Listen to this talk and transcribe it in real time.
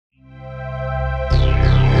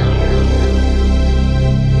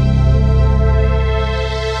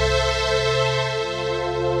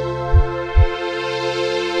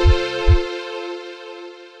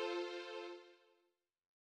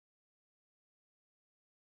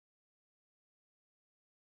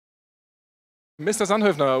Mr.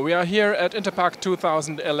 Sandhöfner, we are here at Interpark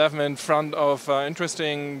 2011 in front of an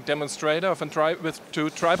interesting demonstrator with two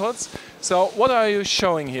tripods. So what are you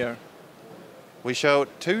showing here? We show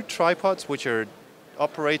two tripods which are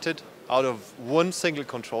operated out of one single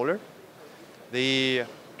controller. The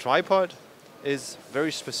tripod is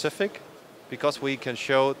very specific because we can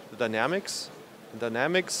show the dynamics. The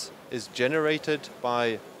dynamics is generated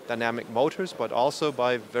by dynamic motors, but also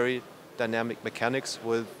by very dynamic mechanics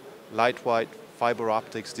with lightweight fiber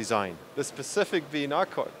optics design. The specific B&R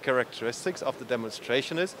characteristics of the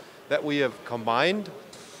demonstration is that we have combined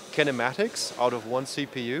kinematics out of one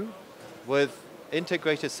CPU with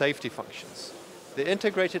integrated safety functions. The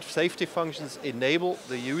integrated safety functions enable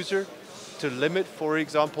the user to limit, for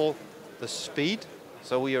example, the speed.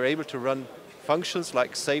 So we are able to run functions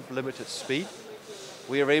like save limited speed.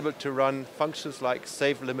 We are able to run functions like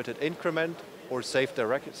save limited increment or save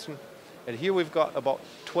direction. And here we've got about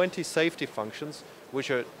 20 safety functions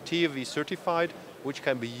which are TÜV certified, which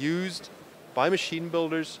can be used by machine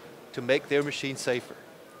builders to make their machine safer.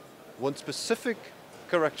 One specific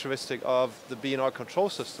characteristic of the B&R control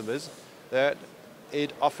system is that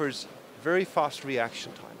it offers very fast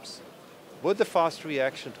reaction times. With the fast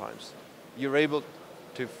reaction times, you're able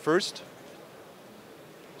to first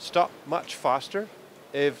stop much faster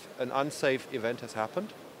if an unsafe event has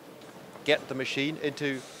happened, get the machine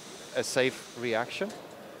into a safe reaction,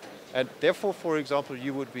 and therefore, for example,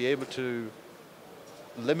 you would be able to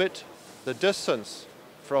limit the distance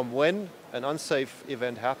from when an unsafe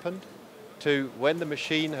event happened to when the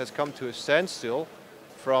machine has come to a standstill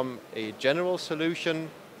from a general solution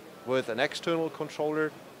with an external controller,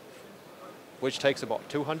 which takes about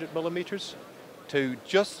 200 millimeters, to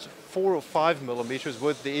just 4 or 5 millimeters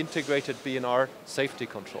with the integrated B&R safety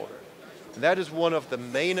controller. And that is one of the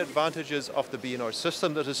main advantages of the B&R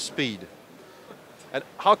system, that is speed. And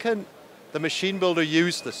how can the machine builder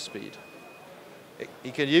use this speed?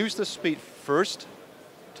 He can use the speed first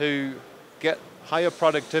to get higher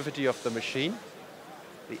productivity of the machine.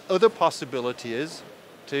 The other possibility is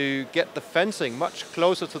to get the fencing much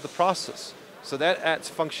closer to the process. So that adds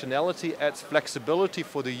functionality, adds flexibility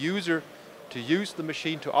for the user to use the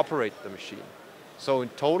machine, to operate the machine. So in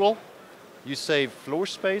total, you save floor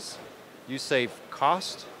space, you save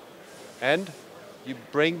cost, and you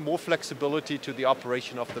bring more flexibility to the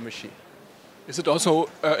operation of the machine. Is it also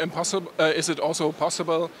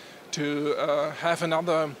possible to have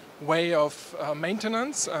another way of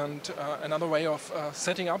maintenance and another way of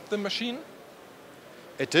setting up the machine?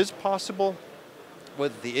 It is possible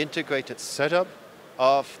with the integrated setup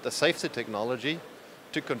of the safety technology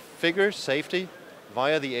to configure safety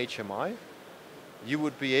via the HMI. You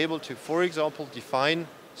would be able to, for example, define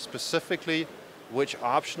specifically which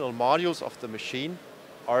optional modules of the machine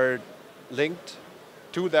are linked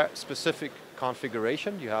to that specific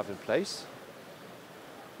configuration you have in place.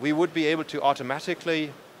 We would be able to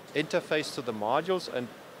automatically interface to the modules and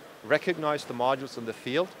recognize the modules in the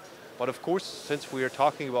field. But of course, since we are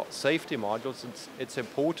talking about safety modules, it's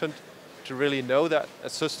important to really know that a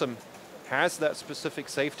system has that specific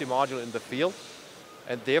safety module in the field,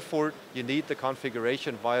 and therefore you need the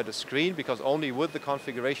configuration via the screen, because only with the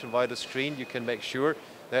configuration via the screen you can make sure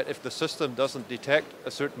that if the system doesn't detect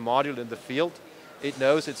a certain module in the field, it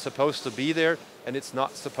knows it's supposed to be there and it's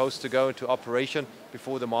not supposed to go into operation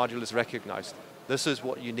before the module is recognized. This is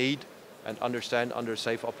what you need and understand under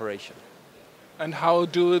safe operation. And how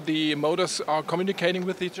do the motors are communicating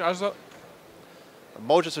with each other?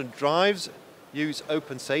 Motors and drives use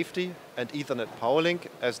open safety and Ethernet power link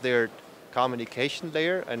as their communication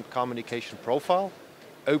layer and communication profile.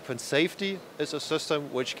 Open safety is a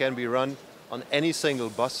system which can be run on any single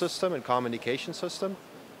bus system and communication system.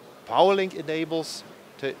 PowerLink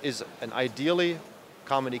is an ideally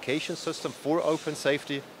communication system for open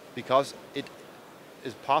safety because it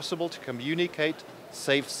is possible to communicate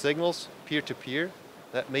safe signals peer-to-peer.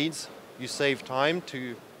 That means you save time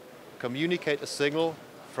to communicate a signal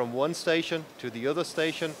from one station to the other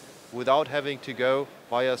station without having to go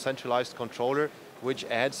via a centralized controller, which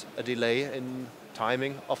adds a delay in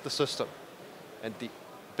timing of the system. And the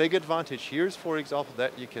big advantage here is, for example,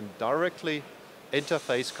 that you can directly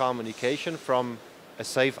interface communication from a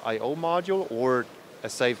safe I/O module or a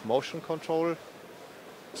safe motion control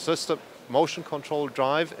system, motion control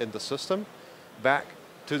drive in the system, back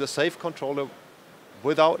to the safe controller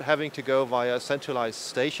without having to go via a centralized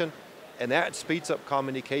station, and that speeds up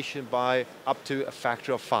communication by up to a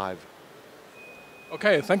factor of 5.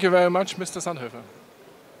 Okay, thank you very much, Mr. Sandhöfner.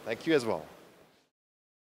 Thank you as well.